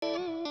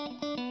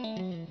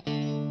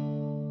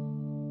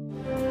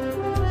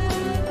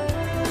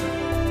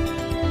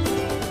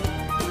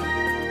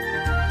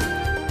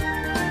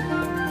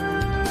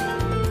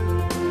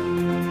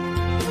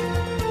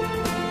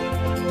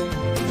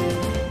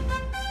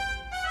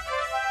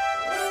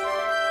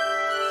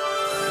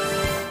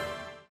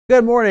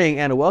Good morning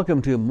and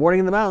welcome to Morning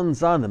in the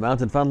Mountains on the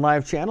Mountain Fun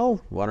Live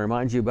channel. Want to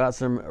remind you about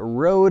some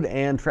road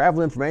and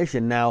travel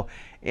information. Now,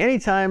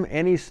 anytime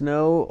any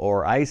snow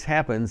or ice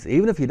happens,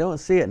 even if you don't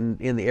see it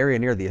in the area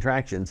near the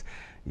attractions,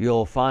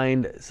 you'll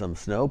find some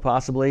snow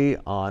possibly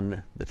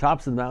on the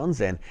tops of the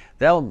mountains, and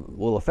that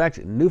will affect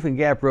Newfound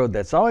Gap Road.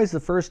 That's always the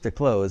first to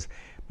close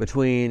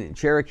between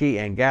Cherokee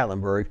and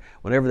Gatlinburg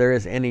whenever there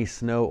is any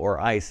snow or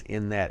ice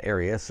in that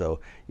area. So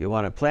you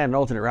want to plan an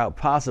alternate route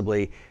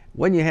possibly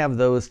when you have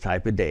those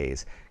type of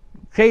days.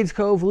 Cades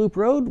Cove Loop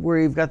Road, where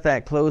you've got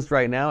that closed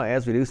right now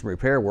as we do some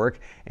repair work,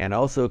 and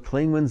also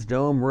Klingman's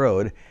Dome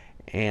Road,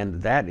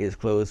 and that is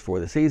closed for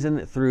the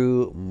season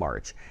through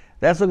March.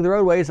 That's Look at the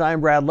Roadways.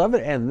 I'm Brad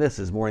Lovett, and this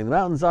is Morning in the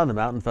Mountains on the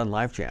Mountain Fun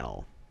Live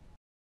channel.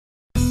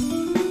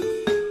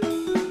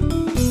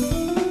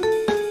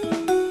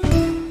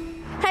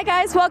 Hi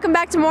guys, welcome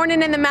back to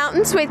Morning in the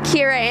Mountains with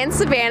Kira and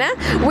Savannah.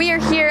 We are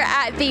here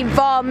at the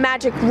Vol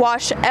Magic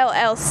Wash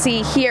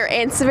LLC here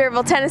in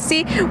Sevierville,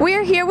 Tennessee. We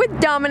are here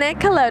with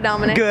Dominic. Hello,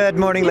 Dominic. Good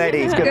morning,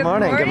 ladies. Good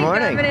morning. Good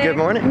morning. Good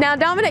morning. Now,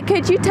 Dominic,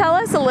 could you tell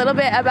us a little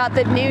bit about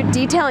the new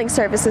detailing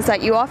services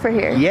that you offer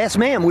here? Yes,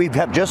 ma'am. We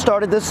have just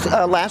started this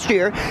last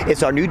year.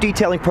 It's our new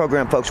detailing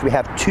program, folks. We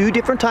have two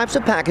different types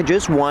of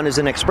packages. One is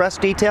an express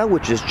detail,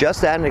 which is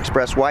just that, an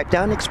express wipe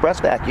down,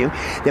 express vacuum.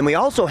 Then we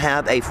also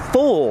have a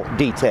full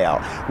detail,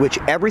 which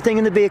everything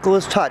in the vehicle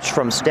is touched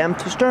from stem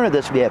to stern of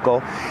this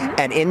vehicle.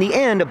 And in the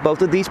end of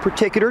both of these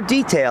particular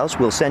details,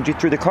 we'll send you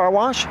through the car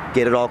wash,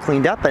 get it all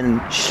cleaned up,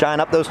 and shine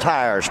up those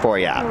tires for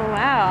you. Oh,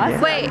 wow.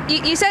 Yeah.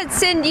 Wait, you said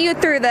send you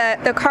through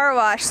the car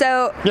wash,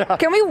 so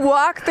can we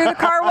walk through the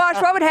car wash?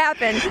 What would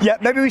happen? Yeah,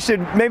 maybe we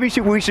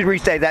should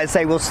restate that and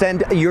say we'll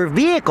send your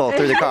vehicle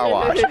through the car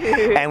wash.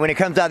 And when it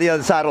comes out the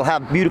other side, it'll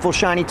have beautiful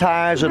shiny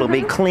tires. It'll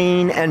be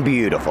clean and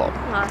beautiful.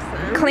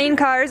 Awesome. Clean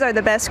cars are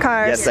the best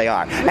cars. Yes, they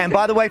are. And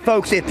by the way,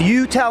 folks, if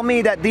you tell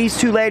me that these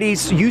two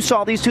ladies, you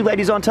saw these two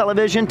ladies on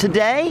television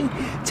today,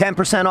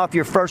 10% off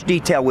your first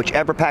detail,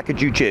 whichever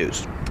package you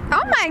choose.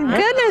 Oh my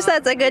goodness,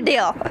 that's a good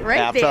deal. Great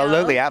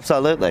Absolutely, deal.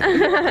 absolutely.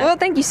 Well,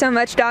 thank you so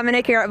much,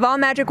 Dominic, here at Vol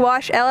Magic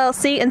Wash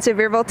LLC in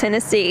Sevierville,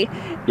 Tennessee.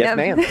 Yes,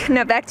 ma'am.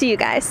 Now back to you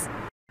guys.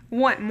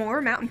 Want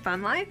more Mountain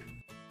Fun Life?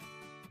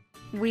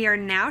 We are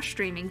now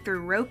streaming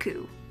through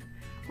Roku.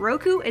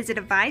 Roku is a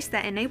device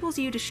that enables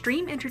you to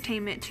stream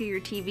entertainment to your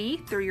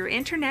TV through your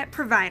internet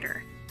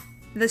provider.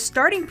 The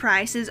starting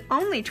price is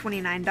only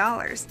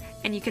 $29,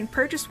 and you can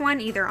purchase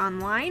one either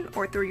online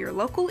or through your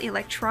local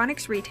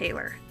electronics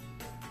retailer.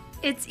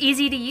 It's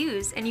easy to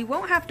use, and you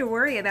won't have to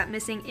worry about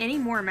missing any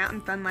more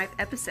Mountain Fun Life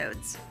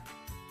episodes.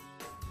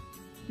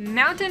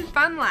 Mountain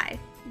Fun Life,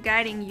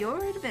 guiding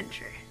your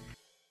adventure.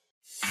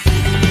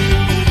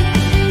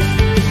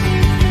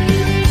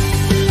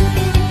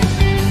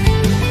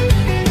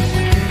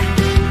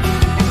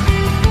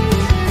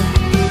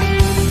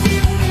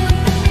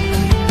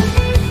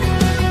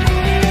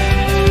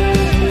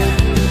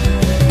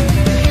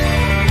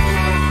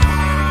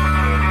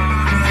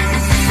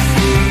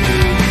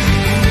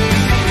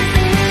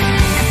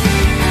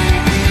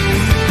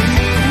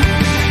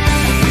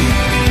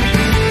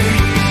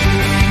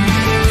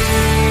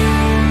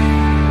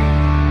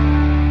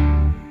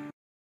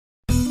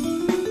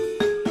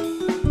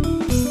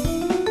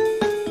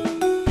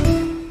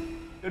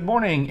 Good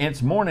morning.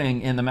 It's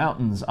Morning in the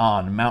Mountains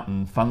on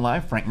Mountain Fun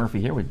Life. Frank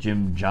Murphy here with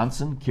Jim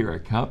Johnson,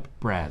 Kira Cup,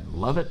 Brad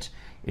Lovett.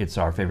 It's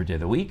our favorite day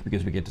of the week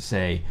because we get to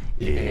say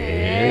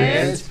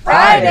it's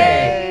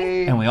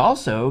Friday. And we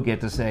also get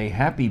to say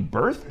happy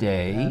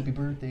birthday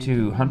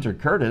to Hunter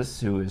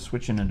Curtis, who is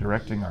switching and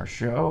directing our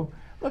show.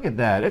 Look at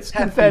that. It's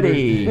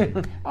confetti.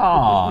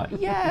 Aw,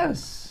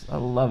 yes. I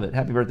love it.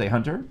 Happy birthday,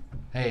 Hunter.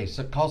 Hey,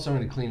 so call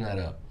somebody to clean that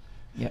up.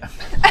 Yeah,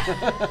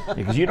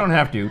 because you don't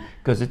have to,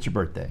 because it's your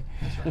birthday.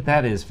 Right.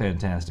 That is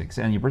fantastic.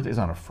 And your birthday is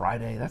on a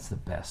Friday. That's the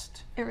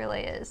best. It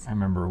really is. I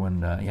remember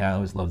when, I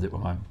always loved it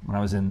when I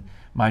was in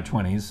my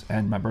 20s,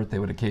 and my birthday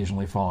would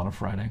occasionally fall on a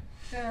Friday.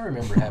 Yeah, I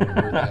remember having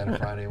a birthday on a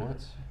Friday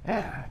once.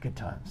 Yeah, good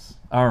times.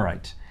 All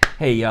right.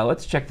 Hey,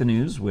 let's check the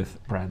news with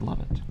Brad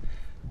Lovett.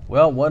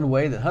 Well, one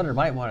way that Hunter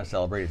might want to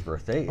celebrate his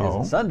birthday is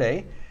on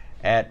Sunday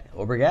at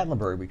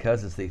Ober-Gatlinburg,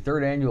 because it's the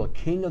 3rd annual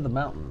King of the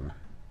Mountain.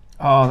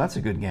 Oh, that's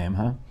a good game,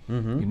 huh?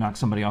 Mm-hmm. You knock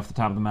somebody off the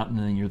top of the mountain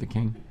and then you're the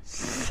king?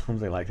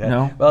 Something like that.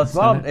 No?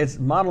 Well, it's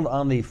modeled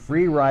on the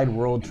Free Ride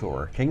World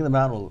Tour. King of the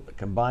Mountain will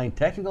combine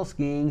technical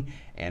skiing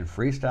and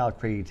freestyle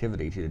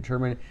creativity to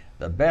determine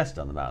the best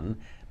on the mountain.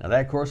 Now,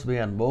 that course will be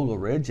on Mogul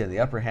Ridge and the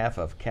upper half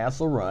of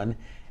Castle Run,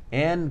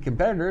 and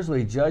competitors will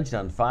be judged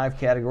on 5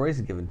 categories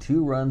and given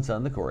 2 runs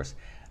on the course.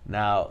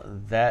 Now,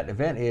 that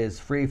event is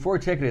free for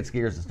ticketed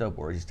skiers and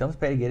snowboarders. You still have to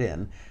pay to get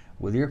in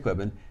with your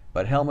equipment,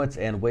 but helmets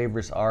and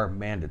waivers are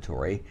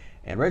mandatory.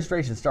 And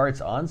registration starts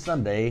on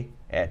Sunday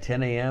at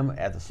 10 a.m.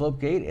 at the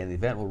Slope Gate, and the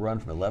event will run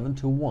from 11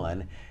 to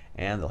 1,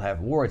 and they'll have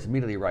awards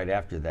immediately right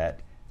after that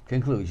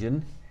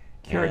conclusion.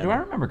 Kira, do I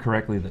remember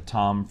correctly that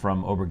Tom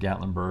from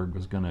Ober-Gatlinburg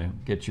was going to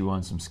get you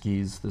on some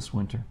skis this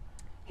winter?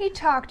 He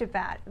talked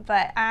about it,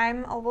 but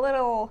I'm a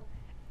little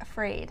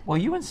afraid. Well,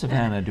 you and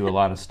Savannah do a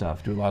lot of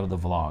stuff, do a lot of the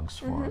vlogs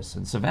for us.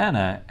 And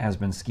Savannah has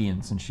been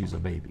skiing since she's a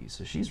baby,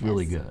 so she's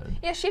really good.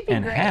 Yeah, she'd be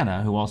and great.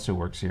 Hannah, who also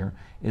works here,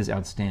 is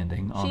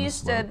outstanding on She the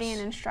used to be slopes.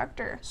 an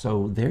instructor.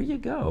 So there you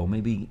go.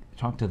 Maybe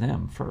talk to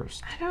them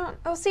first.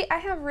 See, I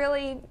have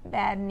really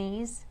bad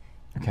knees.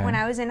 Okay. When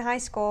I was in high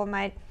school,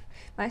 my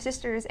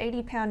sister's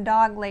 80-pound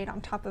dog laid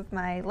on top of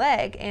my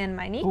leg, and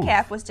my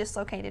kneecap was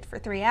dislocated for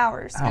 3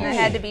 hours, and I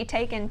had to be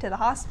taken to the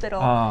hospital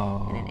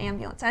in an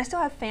ambulance. And I still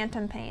have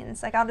phantom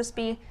pains. Like, I'll just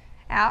be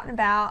out and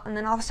about, and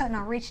then all of a sudden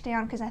I'll reach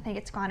down because I think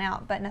it's gone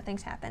out, but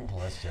nothing's happened. Oh,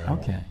 that's terrible.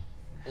 Okay.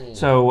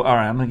 So, all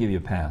right, I'm going to give you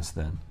a pass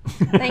then.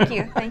 Thank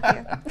you, thank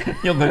you.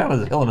 You'll go down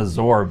the hill in a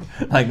Zorb,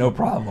 like no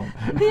problem.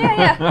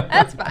 Yeah,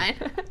 that's fine.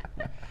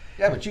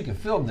 Yeah, but you can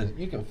film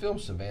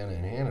Savannah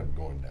and Hannah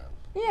going down.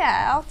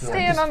 Yeah, I'll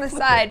stand on the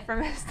side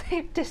from a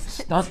safe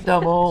distance. Stunt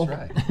double.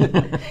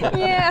 That's right.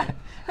 Yeah.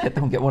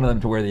 Get one of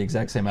them to wear the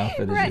exact same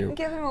outfit as Right, you.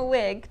 give him a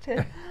wig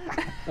to.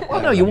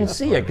 Well, no, you won't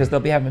see it because they'll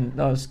be having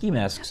ski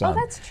masks on.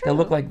 that's true. They'll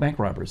look like bank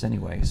robbers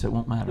anyway, so it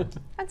won't matter.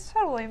 That's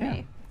totally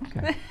me.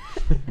 Okay.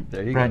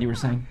 There you Brad, go. you were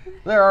saying?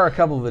 There are a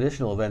couple of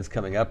additional events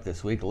coming up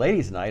this week.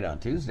 Ladies' Night on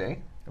Tuesday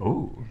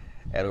Ooh.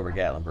 at Over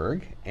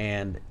Gatlinburg.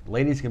 And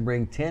ladies can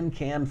bring 10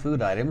 canned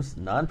food items,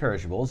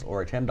 non-perishables,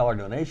 or a $10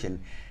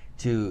 donation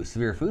to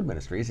Severe Food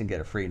Ministries and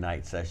get a free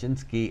night session,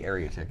 ski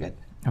area ticket.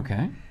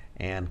 Okay.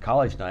 And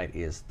College Night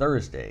is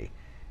Thursday.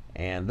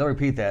 And they'll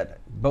repeat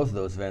both of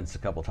those events a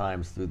couple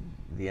times through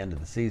the end of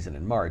the season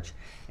in March.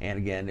 And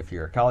again, if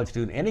you're a college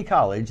student, any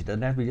college, it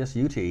doesn't have to be just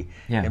UT,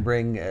 can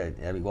bring,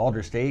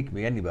 Walter State, can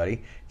be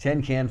anybody,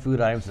 10 canned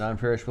food items,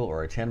 non-perishable,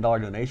 or a $10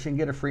 donation,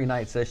 get a free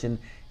night session,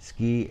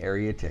 ski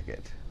area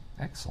ticket.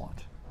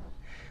 Excellent.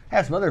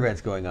 Have some other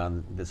events going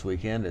on this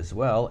weekend as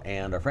well.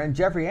 And our friend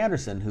Jeffrey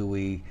Anderson, who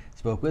we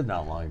spoke with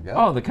not long ago.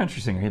 Oh, the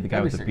country singer. He had the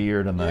guy with the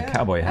beard and the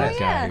cowboy hat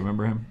guy. You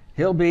remember him?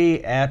 He'll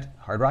be at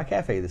Hard Rock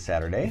Cafe this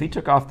Saturday. If he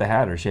took off the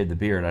hat or shaved the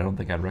beard, I don't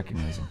think I'd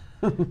recognize him.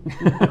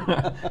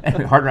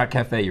 Anyway, Hard Rock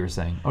Cafe, you were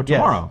saying. Oh,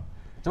 tomorrow.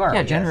 Yes. Tomorrow.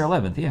 Yeah, January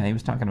 11th. Yeah, he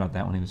was talking about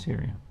that when he was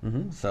here.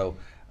 Yeah. So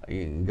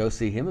you can go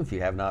see him if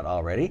you have not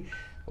already,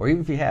 or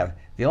even if you have.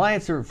 The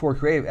Alliance for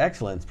Creative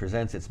Excellence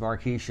presents its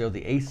marquee show,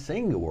 the Ace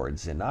Sing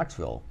Awards, in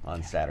Knoxville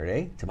on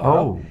Saturday,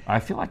 tomorrow. Oh, I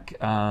feel like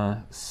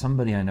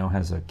somebody I know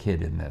has a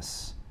kid in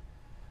this.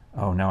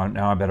 Oh,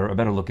 now I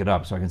better look it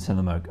up so I can send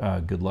them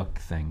a good luck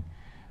thing.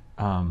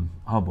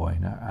 Oh boy.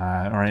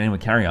 All right, anyway,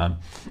 carry on.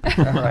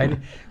 All right.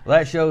 Well,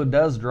 that show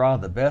does draw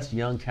the best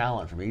young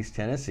talent from East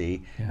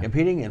Tennessee,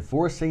 competing in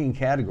 4 singing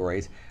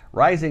categories: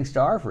 Rising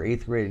Star for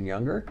 8th grade and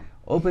younger,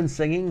 Open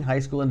Singing, high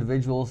school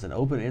individuals, and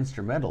Open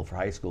Instrumental for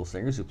high school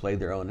singers who play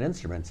their own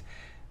instruments,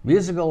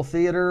 Musical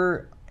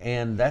Theater,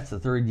 and that's the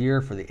 3rd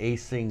year for the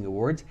Ace Sing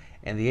Awards,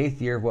 and the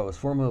 8th year of what was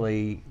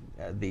formerly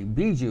the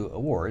Bijou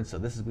Awards. So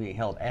this is being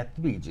held at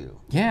the Bijou.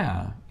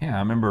 Yeah. I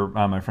remember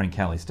my friend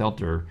Callie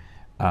Stelter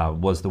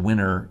was the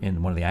winner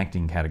in one of the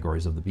acting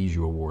categories of the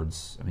Bijou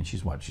Awards. I mean,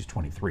 she's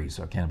 23,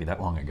 so it can't be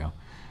that long ago.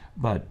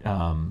 But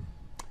I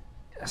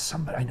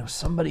know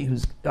somebody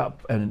who's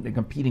up and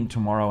competing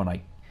tomorrow, and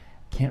I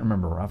can't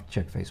remember. I'll have to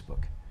check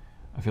Facebook.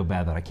 I feel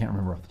bad that I can't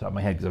remember off the top of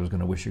my head because I was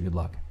going to wish you good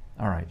luck.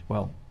 All right.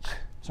 Well,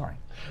 sorry.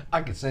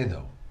 I could say,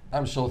 though,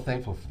 I'm so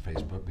thankful for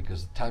Facebook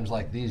because times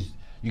like these,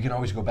 you can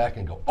always go back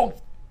and go, oh,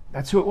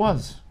 that's who it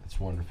was. It's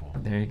wonderful.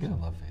 There you go.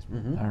 I love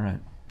Facebook. All right.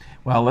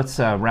 Well, let's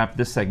wrap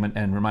this segment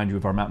and remind you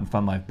of our Mountain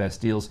Fun Life best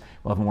deals.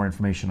 We'll have more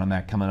information on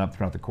that coming up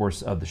throughout the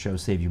course of the show.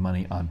 Save you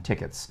money on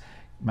tickets.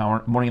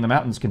 Morning in the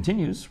Mountains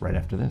continues right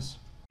after this.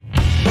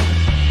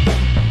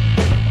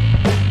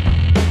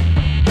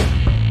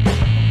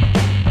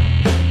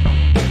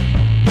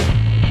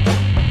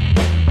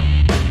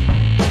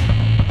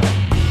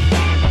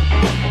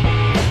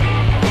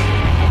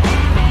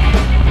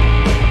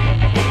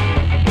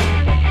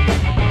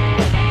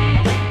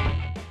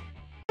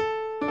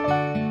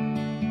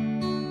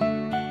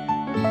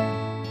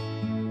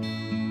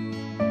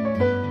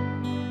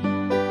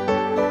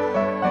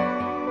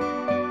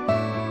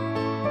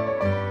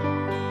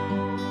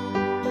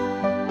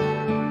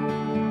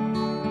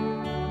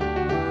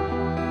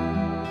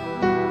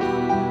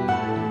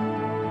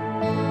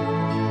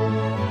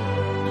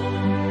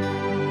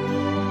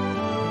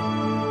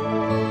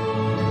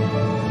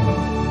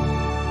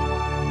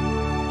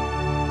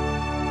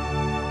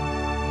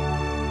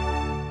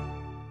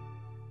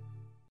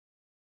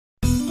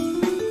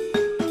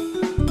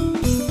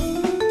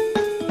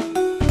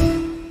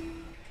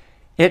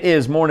 It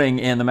is morning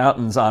in the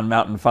mountains on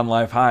Mountain Fun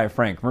Life. Hi,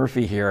 Frank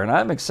Murphy here, and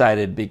I'm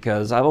excited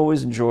because I've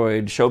always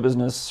enjoyed show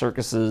business,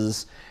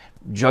 circuses,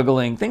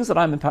 juggling, things that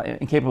I'm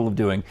incapable of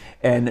doing.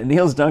 And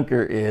Niels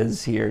Dunker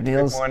is here.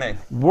 Niels, good morning.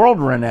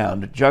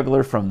 World-renowned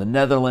juggler from the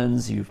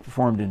Netherlands. You've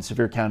performed in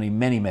Sevier County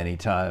many, many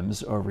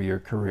times over your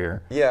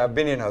career. Yeah, I've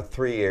been here now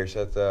 3 years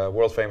at the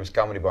world-famous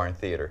Comedy Bar and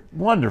Theater.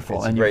 Wonderful.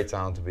 It's a great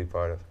town to be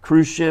part of.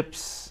 Cruise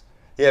ships.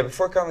 Yeah,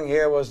 before coming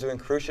here I was doing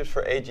cruise ships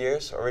for 8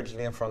 years.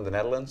 Originally I'm from the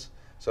Netherlands,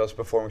 so I was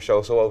performing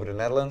shows all over the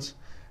Netherlands.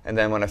 And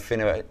then when I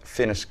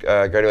finished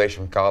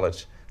graduation from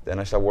college, then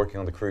I started working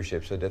on the cruise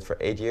ships. So I did for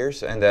 8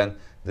 years, and then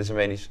this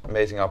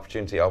amazing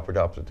opportunity opened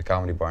up at the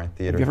Comedy Bar and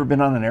Theater. Have you ever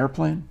been on an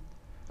airplane?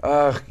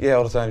 Yeah,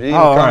 all the time. Even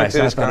all coming right, to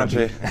so this I thought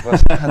country, it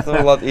was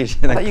a lot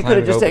easier than You could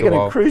have just climbing over taken the a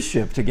wall. cruise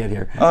ship to get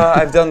here.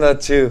 I've done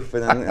that too,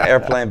 but an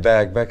airplane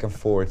back and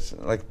forth.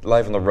 Like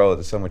life on the road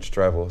is so much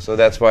travel. So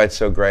that's why it's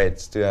so great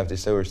to have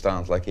these tourist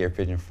towns like here,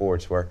 Pigeon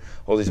Forge, where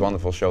all these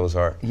wonderful shows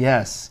are.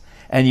 Yes,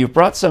 and you've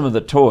brought some of the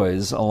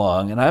toys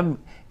along, and I'm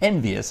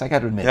envious. I got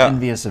to admit,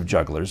 envious of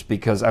jugglers,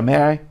 because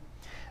I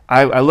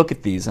look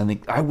at these and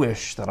think, I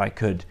wish that I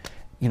could,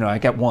 I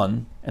get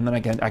one, and then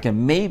I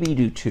can maybe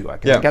do two. I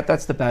get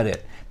that's about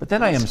it. But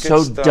then I am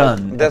so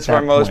done. That's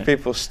where most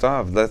people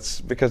stop.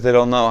 That's because they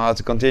don't know how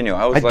to continue.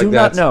 I was like do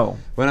not know.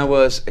 When I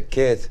was a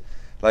kid,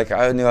 like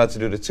I knew how to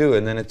do the two,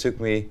 and then it took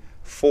me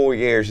 4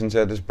 years until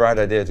I had this bright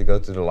idea to go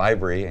to the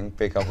library and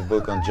pick up a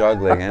book on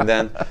juggling, and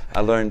then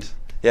I learned,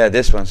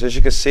 this one. So as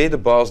you can see, the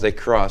balls, they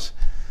cross.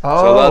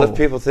 Oh. So a lot of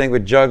people think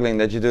with juggling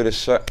that you do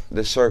this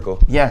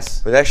circle.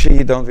 Yes. But actually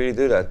you don't really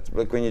do that.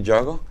 Like when you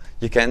juggle,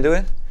 you can do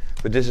it,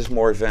 but this is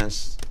more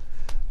advanced.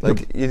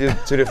 Like you do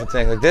two different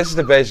things. Like this is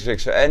the basic trick.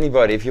 So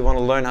anybody, if you want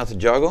to learn how to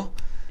juggle,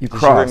 you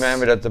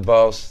remember that the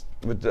balls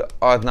with the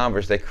odd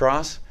numbers, they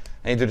cross,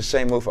 and you do the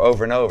same move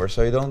over and over.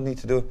 So you don't need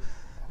to do.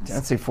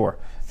 Let's say 4.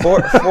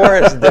 4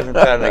 is a different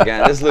pattern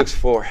again. This looks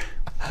 4.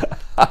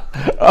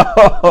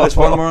 There's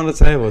one more on the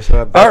table, so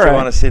I bet you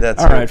want to see that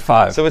too. All right,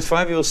 5. So with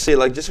 5 you'll see,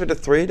 like just with the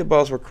 3, the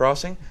balls were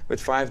crossing. With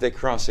 5 they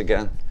cross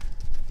again.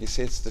 You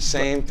see, it's the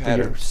same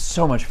pattern. You're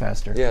so much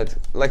faster. Yeah,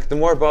 like the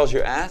more balls you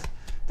add,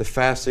 the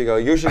faster you go.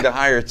 Usually the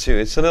higher too.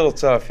 It's a little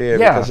tough here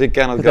because you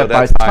cannot go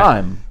that high.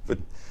 Time. But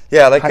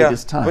yeah, like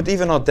time. but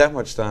even not that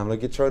much time.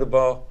 Like you throw the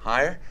ball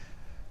higher,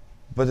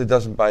 but it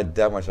doesn't buy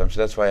that much time.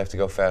 So that's why you have to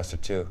go faster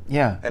too.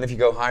 Yeah. And if you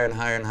go higher and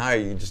higher and higher,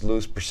 you just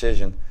lose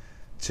precision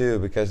too,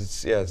 because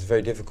it's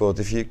very difficult.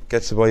 If you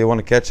catch the ball, you want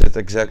to catch it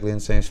exactly in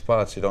the same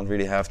spot, so you don't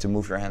really have to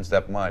move your hands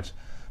that much.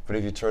 But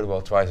if you throw the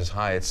ball twice as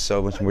high, it's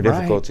so much more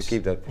difficult to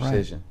keep that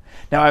precision.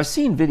 Right. Now, I've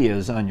seen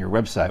videos on your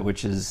website,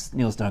 which is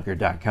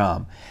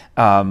nielsdunker.com,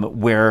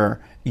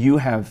 where you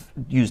have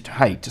used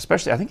height,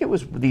 especially, I think it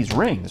was these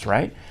rings,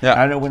 right?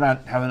 Yeah. I know we're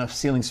not having enough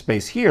ceiling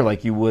space here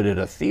like you would at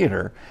a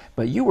theater,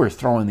 but you were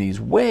throwing these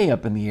way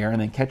up in the air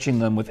and then catching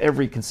them with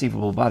every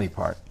conceivable body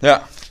part.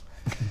 Yeah.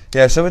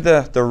 Yeah, so with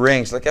the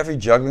rings, like every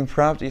juggling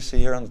prop that you see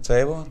here on the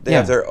table, they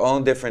have their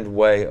own different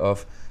way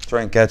of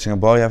trying catching a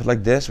ball. You have it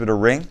like this with a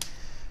ring.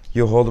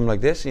 You hold them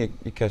like this and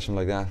you catch them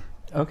like that.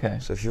 Okay.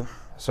 So if you...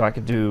 So I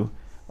could do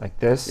like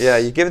this? Yeah,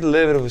 you give it a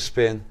little bit of a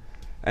spin,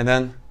 and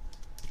then...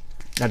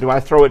 Now, do I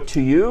throw it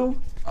to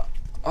you?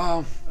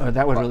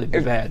 That would really be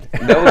bad.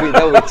 That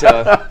would be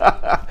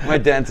tough. My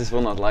dentist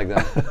will not like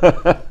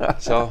that.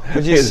 So,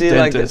 but you see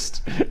like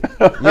this.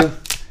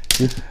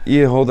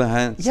 You hold the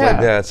hands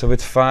like that. So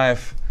with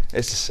 5,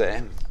 it's the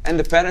same. And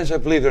the patterns, I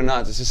believe it or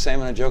not, it's the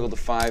same when I juggle the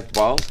 5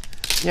 balls.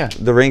 Yeah.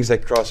 The rings, they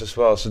cross as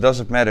well. So it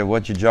doesn't matter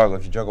what you juggle.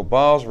 If you juggle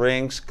balls,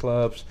 rings,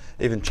 clubs,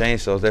 even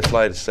chainsaws, they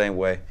fly the same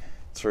way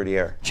through the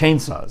air.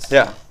 Chainsaws?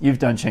 Yeah. You've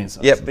done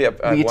chainsaws?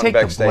 Yep. I have one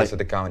backstage at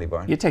the Comedy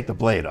Bar. You take the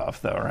blade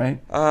off though, right?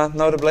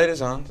 No, the blade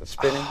is on. It's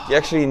spinning. You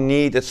actually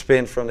need that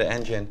spin from the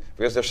engine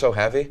because they're so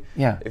heavy.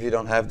 Yeah. If you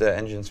don't have the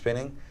engine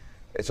spinning,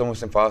 it's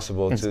almost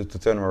impossible to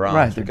turn them around.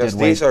 Right, because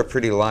these are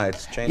pretty light.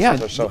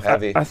 Chainsaws are so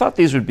heavy. I thought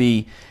these would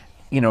be,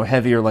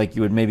 heavier, like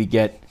you would maybe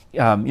get,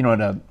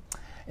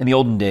 in the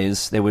olden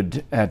days, they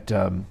would they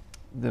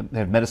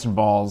had medicine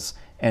balls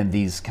and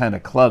these kind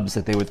of clubs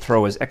that they would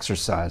throw as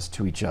exercise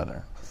to each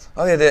other.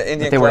 Oh yeah, the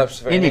Indian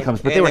clubs. Indian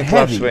clubs, but they were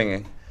club heavy.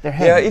 Swinging. They're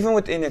heavy. Yeah, even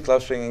with Indian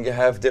club swinging, you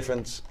have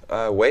different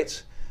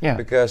weights. Yeah.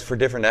 Because for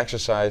different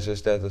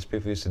exercises that those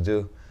people used to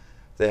do,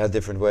 they had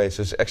different weights.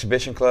 So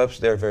exhibition clubs,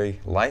 they're very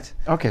light.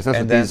 Okay, so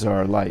that's what these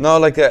are light. No,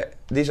 like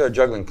these are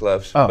juggling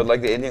clubs. Oh. But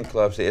like the Indian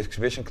clubs, the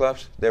exhibition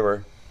clubs, they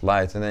were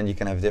light, and then you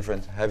can have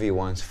different heavy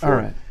ones. All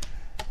right.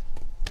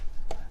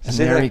 And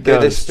See, there he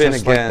goes, they spin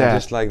just again, like that.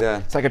 just like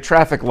that. It's like a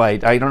traffic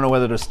light. I don't know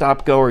whether to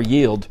stop, go, or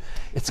yield.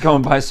 It's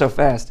going by so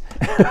fast.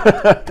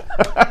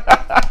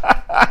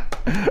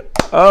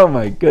 Oh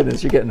my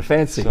goodness, you're getting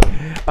fancy.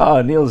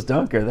 Oh, Niels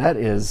Dunker, that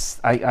is,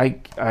 I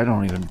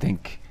don't even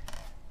think,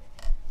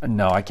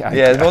 no, I can't.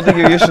 Yeah, well, I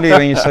think usually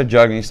when you start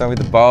juggling, you start with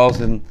the balls,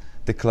 and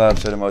the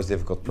clubs are the most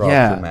difficult prop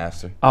to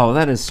master. Oh,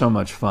 that is so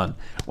much fun.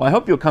 Well, I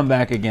hope you'll come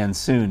back again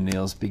soon,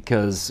 Niels,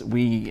 because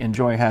we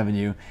enjoy having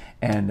you.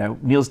 And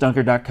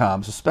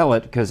nielsdunker.com, so spell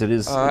it because it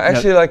is...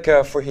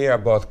 actually, for here, I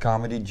bought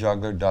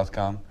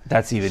comedyjuggler.com.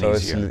 That's even easier. So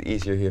it's a little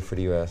easier here for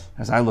the US.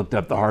 As I looked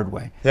up the hard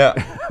way. Yeah.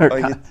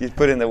 You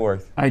put in the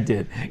work. I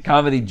did.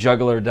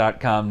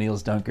 Comedyjuggler.com,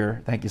 Niels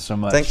Dunker. Thank you so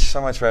much. Thank you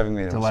so much for having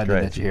me.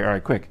 Delighted that you're here. All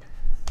right, quick.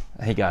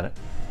 He got it.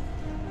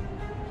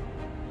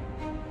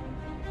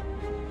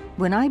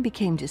 When I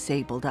became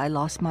disabled, I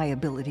lost my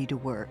ability to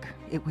work.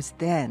 It was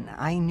then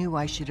I knew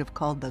I should have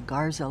called the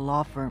Garza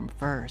Law Firm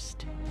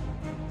first.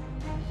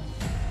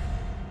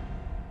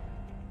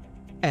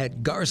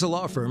 At Garza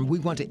Law Firm, we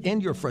want to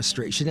end your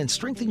frustration and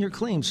strengthen your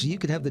claims so you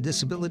can have the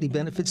disability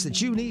benefits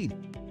that you need.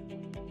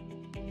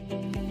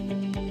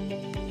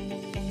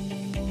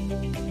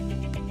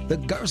 The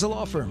Garza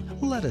Law Firm.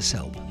 Let us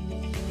help.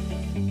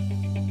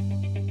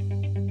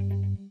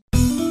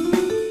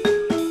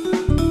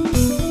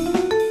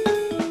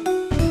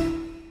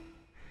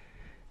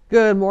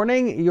 Good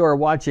morning. You're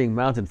watching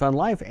Mountain Fun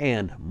Life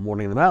and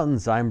Morning in the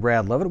Mountains. I'm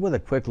Brad Lovett with a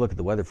quick look at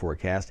the weather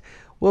forecast.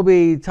 We'll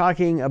be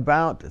talking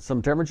about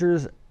some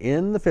temperatures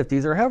in the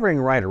 50s, or hovering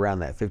right around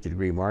that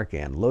 50-degree mark,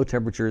 and low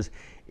temperatures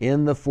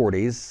in the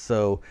 40s.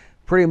 So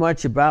pretty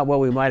much about what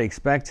we might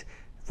expect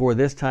for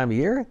this time of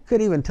year.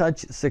 Could even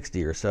touch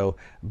 60 or so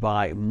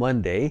by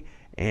Monday,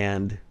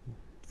 and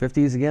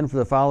 50s again for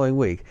the following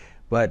week.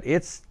 But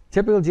it's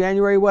typical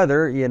January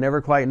weather. You never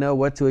quite know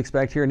what to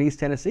expect here in East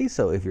Tennessee.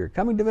 So if you're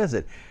coming to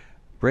visit,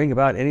 bring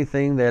about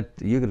anything that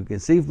you can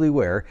conceivably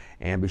wear,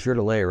 and be sure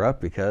to layer up,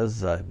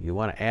 because you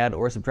want to add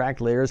or subtract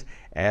layers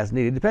as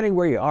needed, depending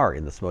where you are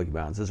in the Smoky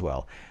Mountains as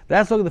well.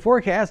 That's a look at the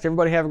forecast.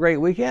 Everybody have a great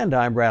weekend.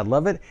 I'm Brad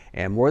Lovett,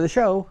 and more of the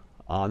show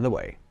on the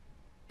way.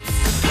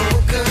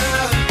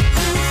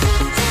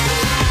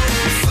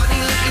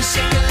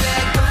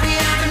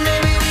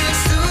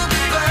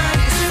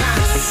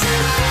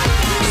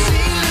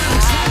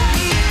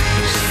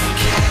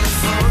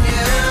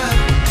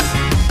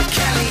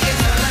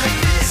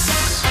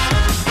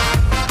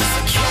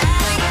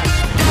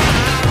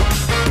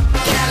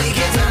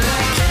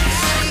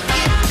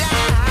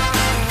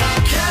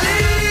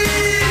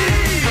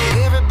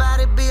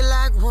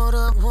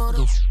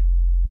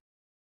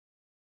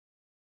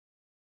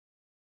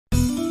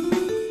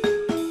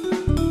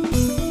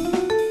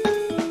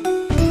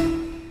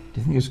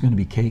 There's going to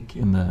be cake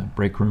in the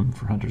break room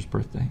for Hunter's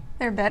birthday.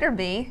 There better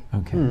be.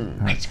 Okay. All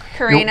right.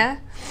 Karina.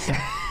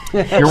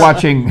 You're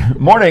watching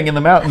Morning in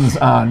the Mountains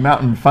on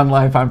Mountain Fun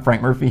Life. I'm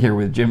Frank Murphy here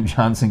with Jim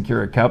Johnson,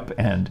 Kira Cup,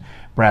 and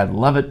Brad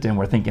Lovett, and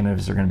we're thinking of,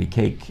 is there going to be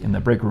cake in the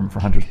break room for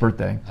Hunter's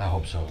birthday? I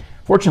hope so.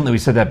 Fortunately, we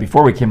said that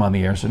before we came on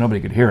the air, so nobody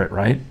could hear it,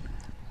 right?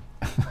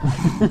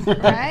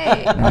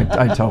 Right.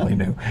 I totally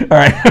knew. All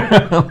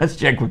right, let's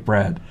check with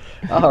Brad.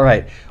 All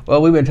right.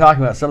 Well, we've been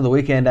talking about some of the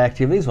weekend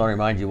activities. I want to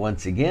remind you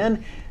once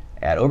again,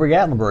 at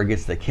Ober-Gatlinburg,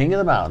 it's the King of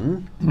the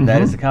Mountain.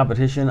 That is the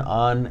competition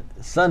on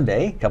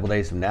Sunday, a couple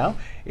days from now.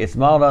 It's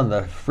modeled on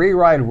the Free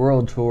Ride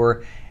World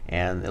Tour,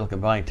 and it'll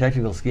combine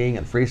technical skiing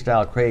and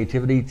freestyle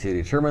creativity to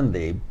determine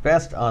the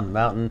best on the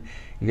mountain.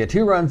 You get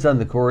 2 runs on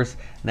the course.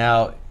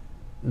 Now,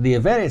 the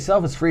event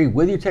itself is free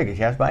with your ticket.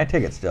 You have to buy a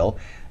ticket still,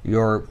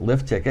 your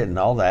lift ticket and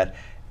all that.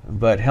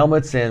 But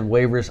helmets and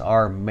waivers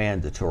are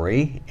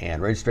mandatory,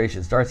 and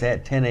registration starts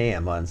at 10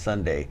 a.m. on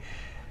Sunday.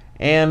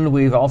 And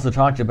we've also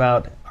talked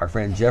about our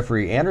friend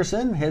Jeffrey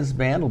Anderson. His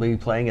band will be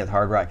playing at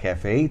Hard Rock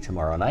Cafe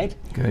tomorrow night.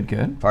 Good,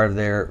 good. Part of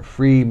their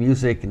free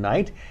music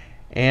night.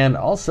 And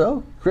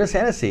also, Chris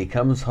Hennessy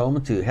comes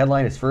home to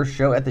headline his first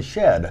show at the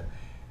Shed.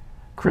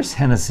 Chris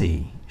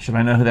Hennessy. Should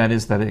I know who that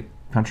is? That a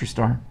country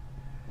star?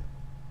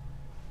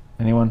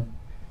 Anyone?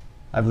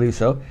 I believe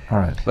so. All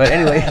right. But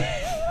anyway,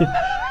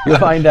 you'll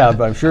find out.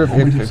 But I'm sure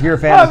if you're a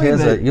fan of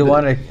his, you'll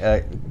want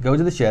to go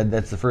to the Shed.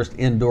 That's the first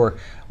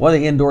one of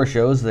the indoor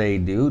shows they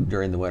do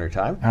during the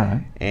wintertime. All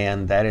right.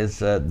 And that is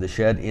the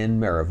Shed in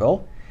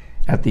Maryville.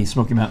 At the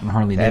Smoky Mountain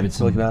Harley-Davidson. At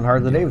Smoky Mountain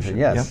Harley-Davidson,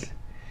 yes. Yep.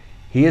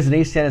 He is an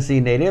East Tennessee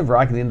native,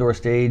 rocking the indoor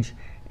stage,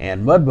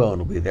 and Mudbone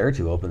will be there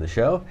to open the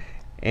show.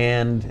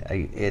 And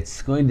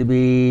it's going to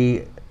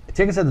be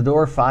tickets at the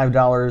door,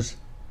 $5.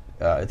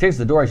 Tickets at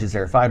the door, I should say,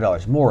 are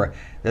 $5 more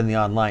than the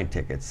online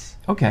tickets.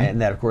 Okay.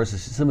 And that, of course,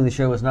 is assuming the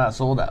show is not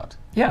sold out.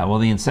 Yeah, well,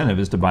 the incentive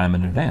is to buy them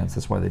in advance.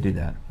 That's why they do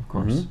that, of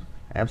course. Mm-hmm.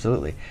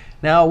 Absolutely.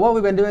 Now, what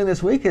we've been doing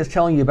this week is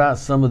telling you about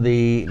some of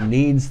the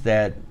needs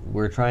that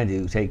we're trying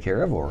to take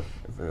care of, or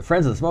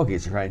Friends of the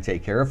Smokies are trying to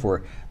take care of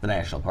for the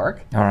National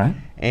Park. All right.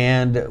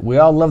 And we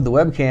all love the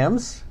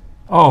webcams.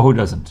 Oh, who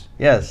doesn't?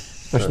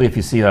 Yes. Especially if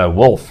you see a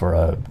wolf or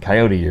a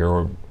coyote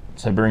or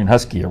Siberian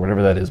husky or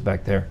whatever that is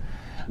back there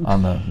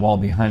on the wall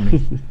behind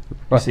me.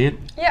 You see it?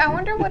 Yeah, I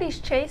wonder what he's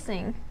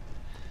chasing.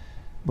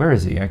 Where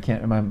is he? I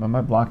can't. Am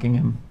I blocking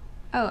him?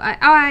 Oh,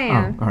 I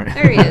am. Oh, all right.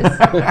 There he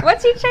is.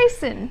 What's he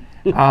chasing?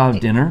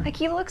 Dinner. Like,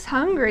 he looks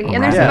hungry, Oh,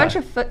 and there's right. a bunch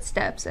of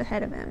footsteps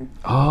ahead of him.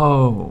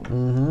 Oh,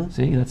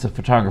 see, that's a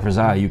photographer's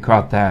eye. You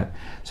caught that.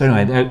 So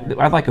anyway,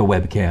 I'd like a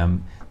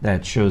webcam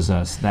that shows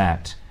us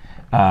that.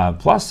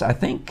 Plus, I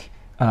think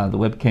the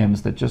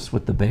webcams that just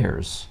with the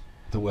bears.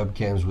 The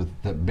webcams with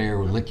the bear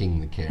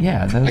licking the camera.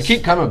 Yeah, I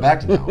keep coming back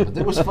to that one, but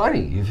it was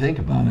funny. You think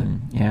about it.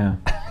 Yeah,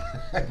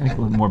 I think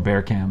a little more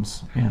bear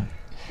cams. Yeah.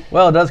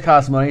 Well, it does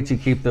cost money to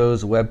keep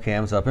those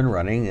webcams up and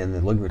running, and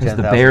they're looking for $10,000. Because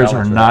the bears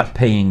are not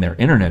paying their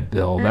internet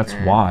bill. That's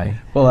why.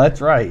 Well,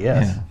 that's right.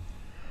 Yes. Yeah.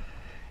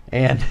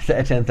 And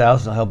that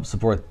 $10,000 will help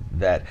support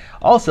that.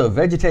 Also,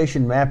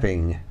 vegetation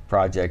mapping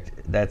project.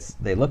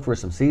 They look for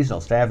some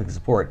seasonal staffing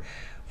support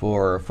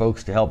for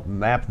folks to help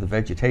map the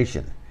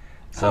vegetation,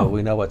 so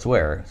we know what's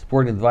where.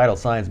 Supporting the vital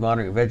signs,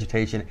 monitoring of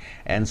vegetation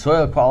and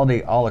soil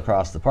quality all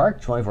across the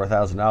park.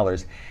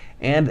 $24,000,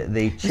 and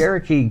the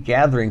Cherokee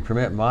Gathering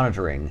Permit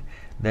monitoring.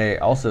 They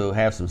also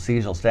have some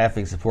seasonal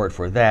staffing support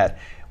for that.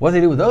 What they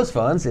do with those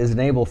funds is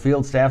enable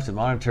field staff to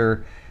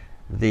monitor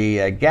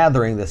The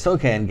gathering, the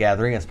SOCAN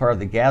gathering, as part of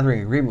the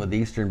gathering agreement with the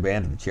Eastern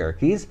Band of the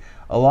Cherokees,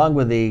 along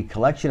with the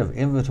collection of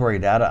inventory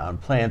data on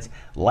plants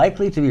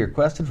likely to be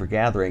requested for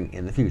gathering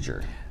in the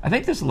future. I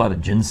think there's a lot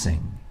of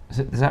ginseng.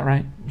 Is that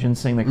right?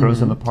 Ginseng that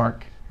grows in the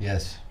park?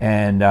 Yes.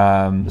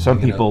 And some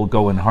people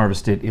go and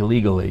harvest it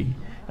illegally.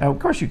 Now, of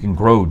course, you can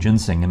grow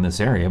ginseng in this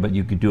area, but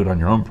you could do it on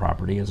your own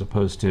property as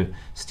opposed to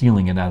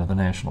stealing it out of the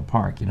national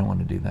park. You don't want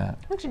to do that.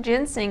 What's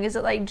ginseng? Is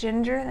it like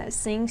ginger that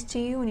sings to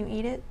you when you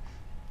eat it?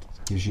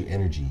 Gives you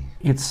energy.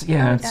 It's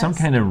it's some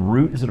kind of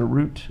root. Is it a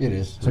root? It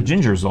is. So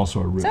ginger is also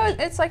a root. So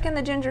it's like in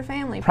the ginger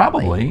family.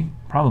 Probably.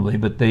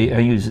 But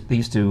they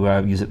used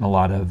to use it in a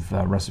lot of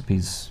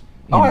recipes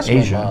in I'll ask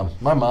Asia. my mom.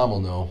 My mom will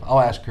know. I'll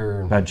ask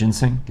her About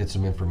ginseng? Get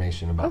some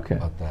information about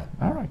that.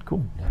 All right,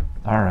 cool. Yeah.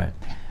 All right.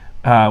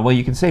 Well,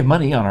 you can save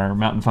money on our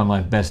Mountain Fun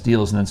Life best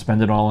deals and then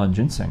spend it all on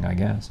ginseng, I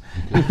guess.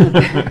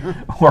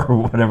 Or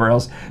whatever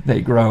else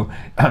they grow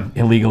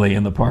illegally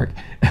in the park.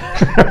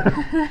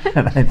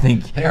 And I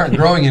think they aren't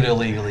growing it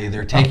illegally,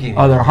 they're taking it.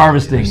 Oh, they're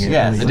harvesting it.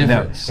 Yes, the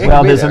difference.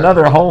 Well, there's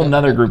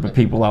another group of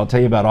people I'll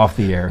tell you about off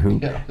the air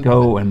who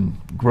go and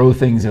grow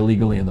things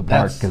illegally in the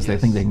park because they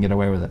think they can get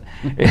away with it.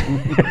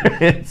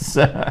 It's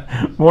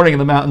Morning in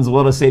the Mountains.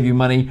 Will to save you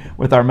money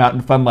with our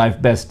Mountain Fun Life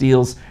best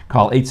deals.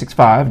 Call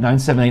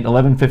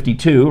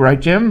 865-978-1152. Right,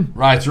 Jim?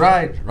 Right.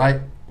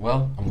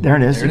 Well, there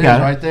it is. There you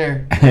got it right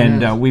there.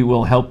 And we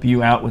will help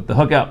you out with the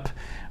hookup.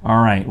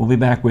 All right, we'll be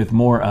back with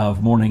more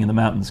of Morning in the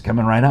Mountains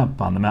coming right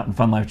up on the Mountain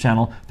Fun Life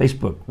channel,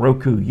 Facebook,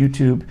 Roku,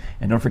 YouTube,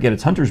 and don't forget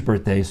it's Hunter's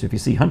birthday. So if you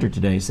see Hunter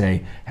today,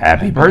 say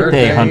Happy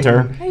birthday,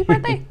 Hunter! Happy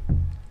birthday!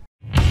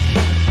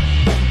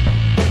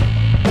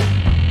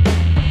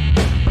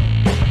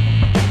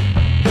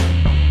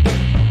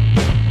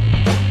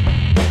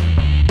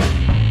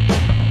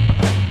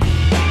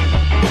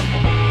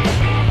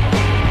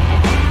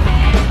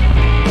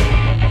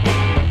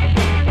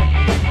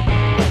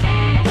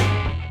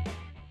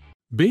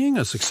 Being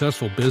a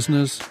successful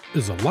business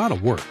is a lot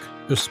of work,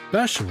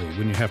 especially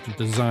when you have to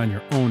design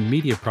your own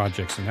media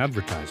projects and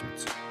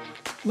advertisements.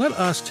 Let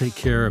us take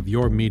care of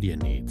your media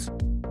needs.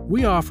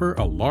 We offer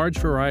a large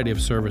variety of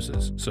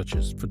services such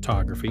as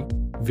photography,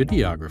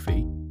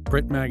 videography,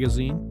 print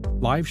magazine,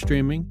 live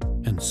streaming,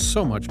 and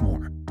so much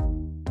more.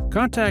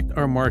 Contact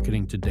our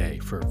marketing today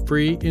for a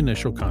free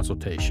initial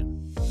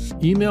consultation.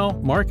 Email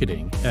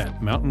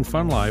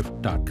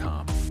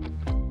marketing@mountainfunlife.com.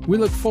 We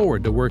look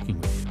forward to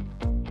working with you.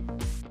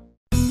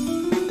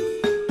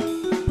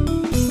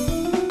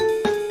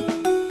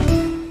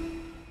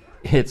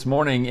 It's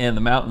Morning in the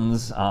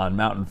Mountains on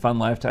Mountain Fun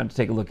Life. Time to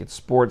take a look at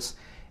sports.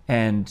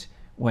 And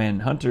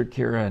when Hunter,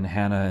 Kira, and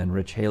Hannah, and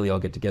Rich Haley all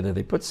get together,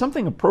 they put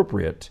something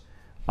appropriate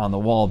on the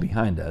wall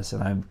behind us.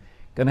 And I'm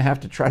going to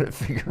have to try to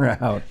figure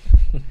out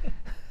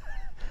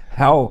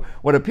how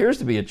what appears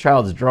to be a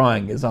child's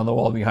drawing is on the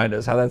wall behind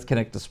us, how that's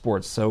connected to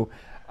sports. So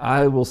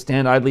I will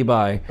stand idly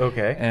by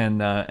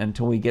and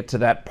until we get to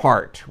that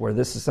part where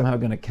this is somehow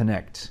going to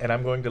connect. And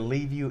I'm going to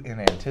leave you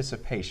in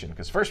anticipation,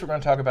 because first we're going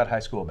to talk about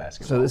high school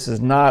basketball. So this is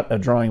not a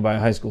drawing by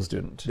a high school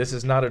student? This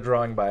is not a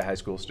drawing by a high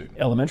school student.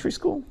 Elementary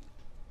school?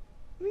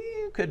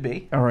 Could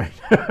be. All right.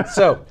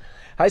 So,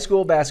 high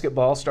school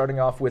basketball,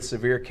 starting off with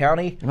Sevier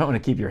County. You might want to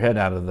keep your head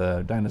out of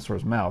the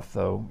dinosaur's mouth,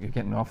 though. You're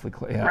getting awfully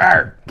close.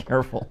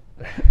 Careful.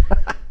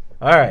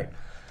 All right.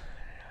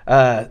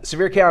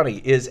 Sevier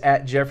County is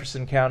at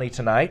Jefferson County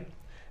tonight.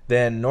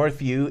 Then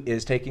Northview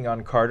is taking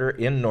on Carter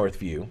in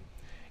Northview.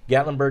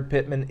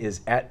 Gatlinburg-Pittman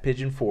is at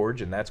Pigeon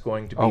Forge, and that's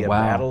going to be a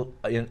battle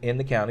in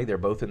the county. They're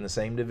both in the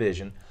same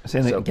division.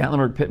 So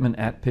Gatlinburg-Pittman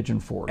at Pigeon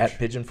Forge. At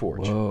Pigeon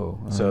Forge. Whoa.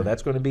 So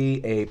that's going to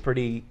be a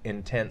pretty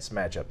intense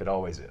matchup. It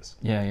always is.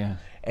 Yeah.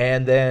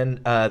 And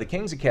then the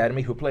Kings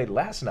Academy, who played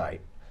last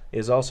night,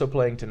 is also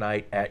playing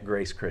tonight at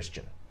Grace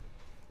Christian.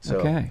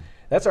 So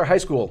that's our high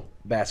school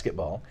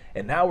basketball.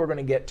 And now we're going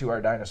to get to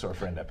our dinosaur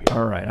friend up here.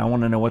 All right. I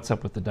want to know what's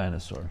up with the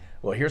dinosaur.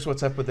 Well, here's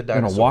what's up with the We're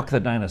dinosaur. going to walk the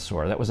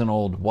dinosaur. That was an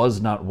old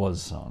Was Not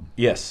Was song.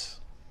 Yes.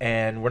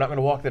 And we're not going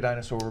to walk the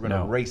dinosaur. We're going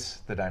to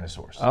race the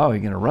dinosaurs. Oh, you're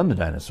going to run the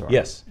dinosaur?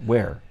 Yes.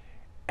 Where?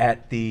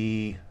 At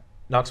the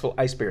Knoxville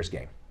Ice Bears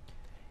game.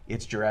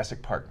 It's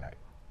Jurassic Park night.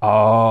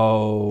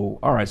 Oh,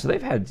 all right. So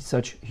they've had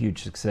such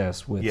huge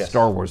success with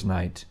Star Wars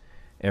night,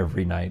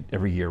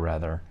 every year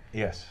rather.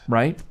 Yes.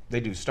 Right?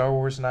 They do Star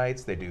Wars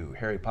nights, they do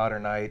Harry Potter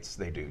nights,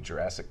 they do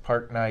Jurassic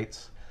Park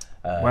nights,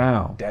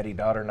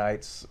 daddy-daughter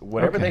nights,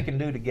 whatever they can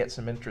do to get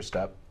some interest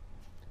up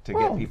to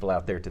get people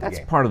out there to the game.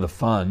 That's part of the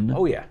fun.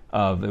 Oh, yeah.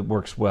 It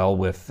works well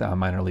with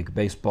minor league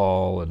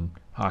baseball and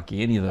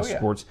hockey, any of those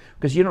sports,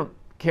 because you don't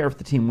care if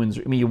the team wins.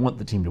 I mean, you want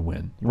the team to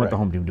win. You want the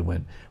home team to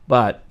win.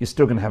 But you're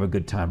still going to have a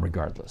good time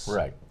regardless.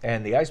 Right.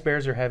 And the Ice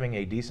Bears are having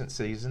a decent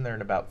season. They're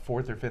in about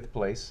 4th or 5th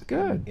place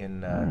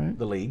in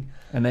the league.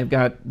 And they've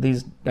got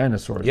these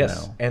dinosaurs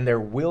now. And there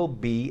will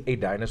be a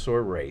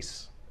dinosaur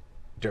race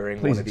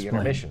during one of the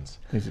intermissions.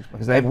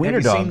 Because they have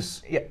wiener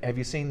dogs. Have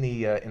you seen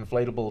the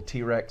inflatable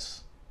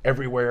T-Rex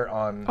everywhere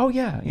on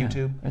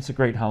YouTube? It's a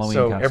great Halloween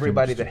costume. So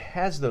everybody that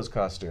has those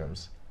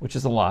costumes, which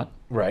is a lot.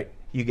 Right.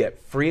 You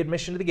get free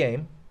admission to the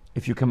game.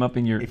 If you come up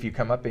in your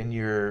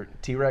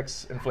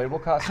T-Rex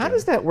inflatable costume. How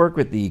does that work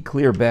with the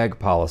clear bag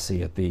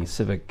policy at the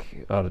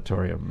Civic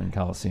Auditorium in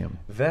Coliseum?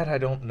 That I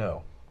don't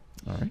know.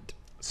 All right.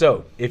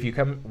 So if you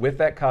come with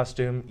that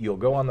costume, you'll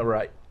go on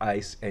the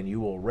ice and you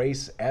will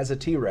race as a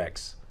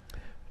T-Rex.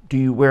 Do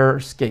you wear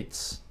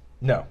skates?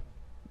 No.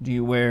 Do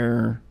you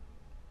wear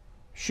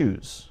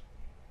shoes?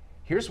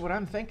 Here's what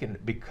I'm thinking.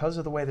 Because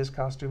of the way this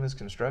costume is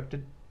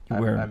constructed,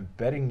 I'm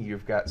betting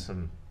you've got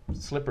some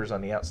slippers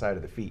on the outside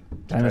of the feet.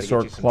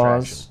 Dinosaur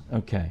claws?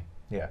 Okay.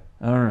 Yeah.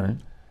 All right.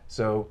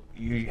 So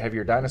you have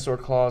your dinosaur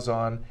claws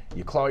on,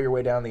 you claw your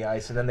way down the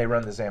ice, and then they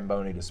run the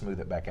Zamboni to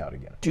smooth it back out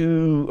again.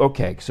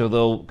 Okay,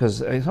 so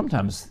because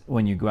sometimes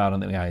when you go out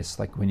on the ice,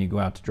 like when you go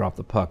out to drop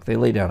the puck, they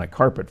lay down a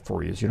carpet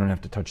for you so you don't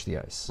have to touch the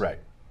ice. Right.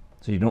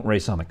 So you don't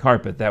race on the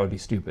carpet, that would be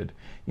stupid.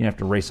 You have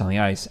to race on the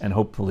ice, and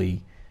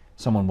hopefully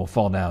someone will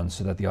fall down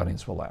so that the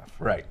audience will laugh.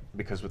 Right,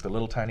 because with the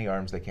little tiny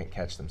arms, they can't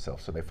catch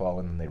themselves, so they fall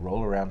and they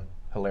roll around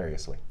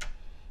hilariously.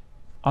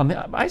 On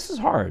the ice is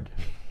hard.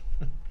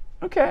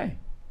 Okay.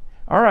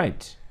 All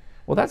right.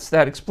 Well,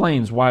 that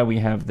explains why we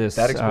have this.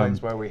 That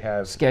explains why we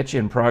have sketch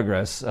in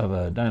progress of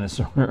a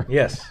dinosaur.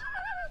 Yes.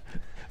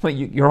 Well,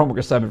 your homework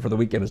assignment for the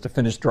weekend is to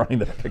finish drawing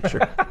that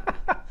picture.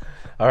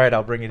 All right,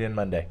 I'll bring it in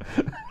Monday.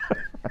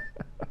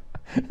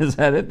 Is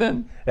that it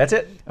then? That's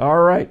it. All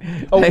right.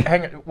 Oh, hey,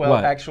 hang on. Well,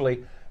 what?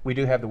 Actually, we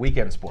do have the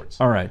weekend sports.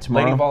 All right,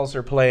 tomorrow. Lady Vols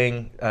are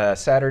playing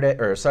Saturday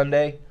or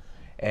Sunday,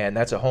 and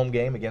that's a home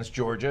game against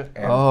Georgia.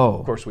 And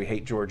of course, we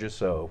hate Georgia,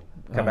 so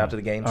come out to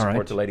the game,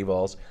 support the Lady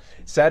Vols.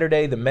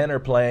 Saturday, the men are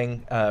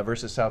playing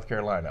versus South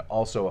Carolina,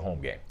 also a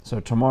home game. So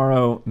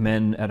tomorrow,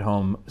 men at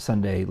home,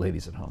 Sunday,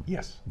 ladies at home.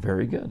 Yes.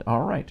 Very good.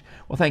 All right.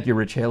 Well, thank you,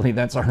 Rich Haley.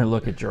 That's our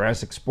look at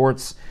Jurassic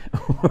Sports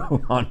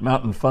on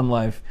Mountain Fun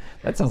Life.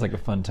 That sounds like a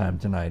fun time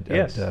tonight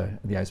at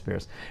the Ice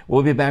Bears.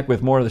 We'll be back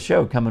with more of the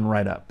show coming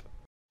right up.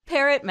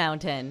 Parrot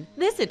Mountain.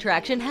 This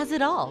attraction has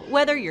it all,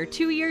 whether you're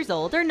 2 years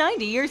old or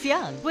 90 years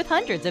young, with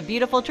hundreds of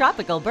beautiful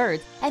tropical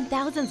birds and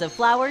thousands of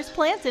flowers,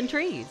 plants, and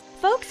trees.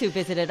 Folks who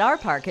visited our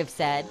park have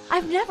said,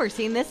 "I've never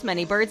seen this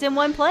many birds in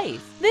one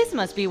place. This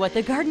must be what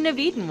the Garden of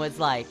Eden was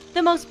like.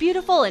 The most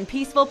beautiful and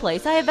peaceful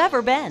place I have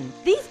ever been.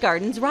 These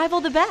gardens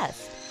rival the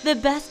best. The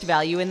best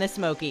value in the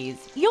Smokies.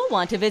 You'll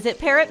want to visit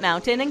Parrot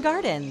Mountain and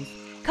Gardens.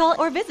 Call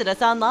or visit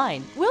us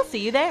online. We'll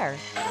see you there."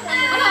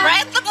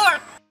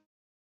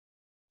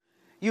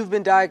 You've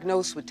been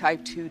diagnosed with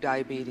type 2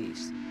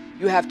 diabetes.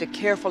 You have to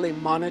carefully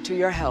monitor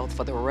your health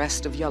for the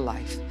rest of your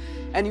life,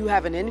 and you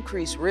have an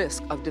increased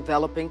risk of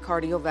developing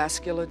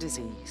cardiovascular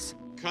disease.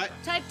 Cut.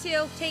 Type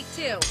 2, take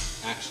 2.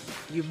 Action.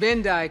 You've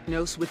been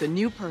diagnosed with a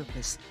new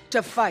purpose,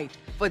 to fight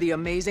for the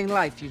amazing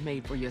life you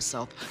made for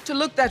yourself, to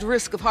look that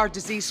risk of heart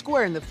disease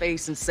square in the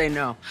face and say,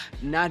 no,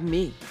 not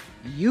me.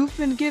 You've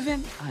been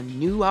given a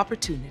new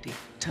opportunity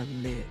to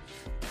live.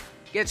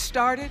 Get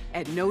started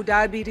at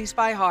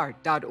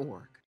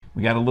NoDiabetesByHeart.org.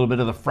 We got a little bit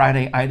of the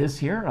Friday-itis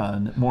here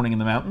on Morning in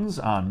the Mountains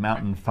on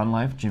Mountain Fun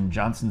Life. Jim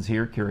Johnson's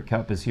here, Kira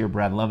Cup is here,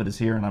 Brad Lovett is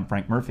here, and I'm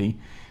Frank Murphy.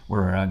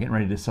 We're getting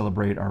ready to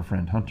celebrate our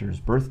friend Hunter's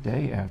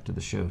birthday after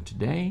the show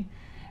today.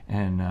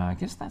 And I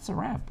guess that's a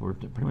wrap. We're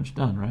pretty much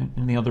done, right?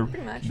 Any other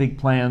big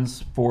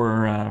plans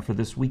for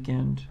this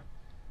weekend?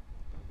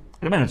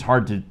 I mean, it's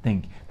hard to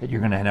think that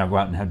you're going to now go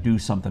out and do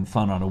something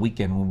fun on a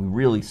weekend when we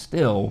really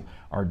still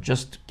are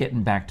just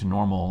getting back to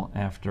normal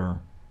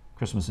after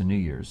Christmas and New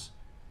Year's.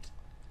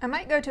 I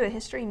might go to a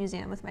history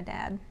museum with my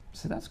dad.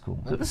 So that's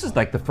cool. So this is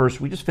like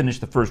we just finished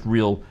the first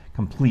real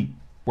complete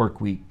work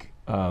week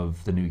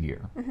of the new year.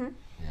 Mm-hmm.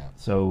 Yeah.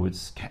 So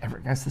I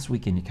guess this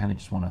weekend you kind of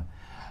just want to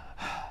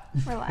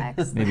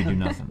relax. Maybe do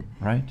nothing,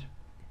 right?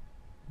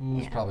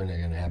 It's probably not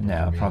going to happen.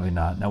 No, for me. probably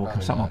not. No,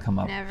 something will come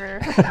up. Never.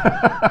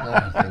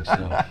 I don't think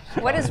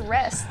so. What is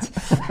rest?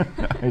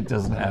 It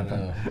doesn't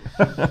happen.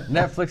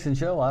 Netflix and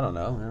chill? I don't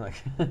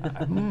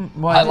know.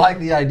 Well, I like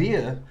the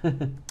idea.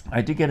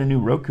 I did get a new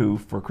Roku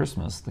for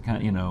Christmas, the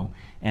kind,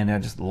 and I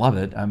just love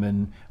it. I've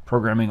been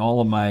programming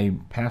all of my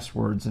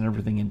passwords and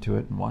everything into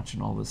it and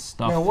watching all this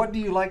stuff. Now, what do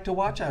you like to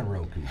watch on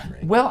Roku, Frank?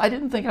 Well, I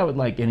didn't think I would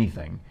like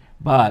anything.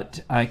 But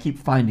I keep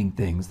finding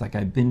things, like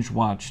I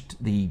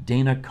binge-watched the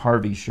Dana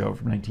Carvey show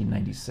from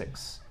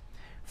 1996,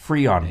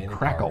 free on Dana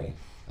Crackle. Carvey.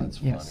 That's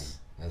funny.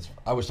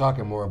 I was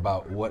talking more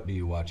about what do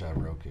you watch on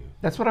Roku.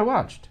 That's what I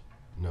watched.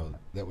 No,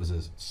 that was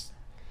a...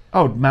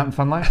 Oh, Mountain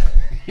Fun Life?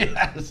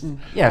 Yes.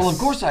 Yes. Well, of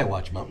course I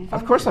watch Mountain Fun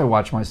Life. Of course I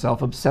watch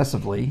myself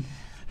obsessively.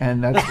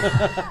 And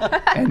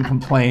and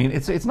complain.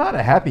 It's not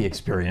a happy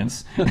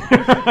experience. You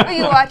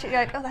watch it, you're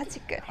like, oh, that's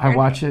good. I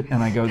watch it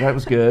and I go, that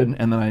was good,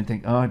 and then I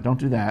think, oh, don't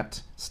do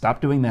that. Stop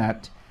doing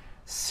that.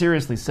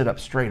 Seriously, sit up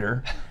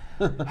straighter.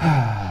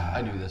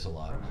 I do this a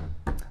lot.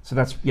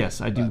 So yes,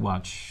 I do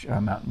watch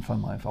Mountain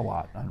Fun Life a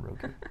lot on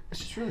Roku.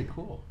 It's just really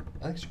cool.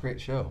 I think it's a great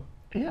show.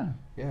 Yeah.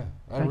 Yeah,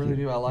 I Thank really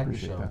you. do. I like the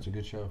Appreciate show. that. It's a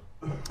good show.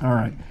 All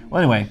right.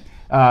 Well, anyway,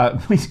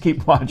 please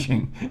keep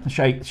watching,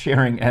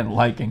 sharing, and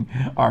liking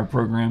our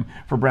program.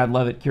 For Brad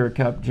Lovett, Kira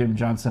Cup, Jim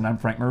Johnson, I'm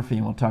Frank Murphy,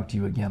 and we'll talk to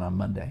you again on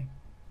Monday.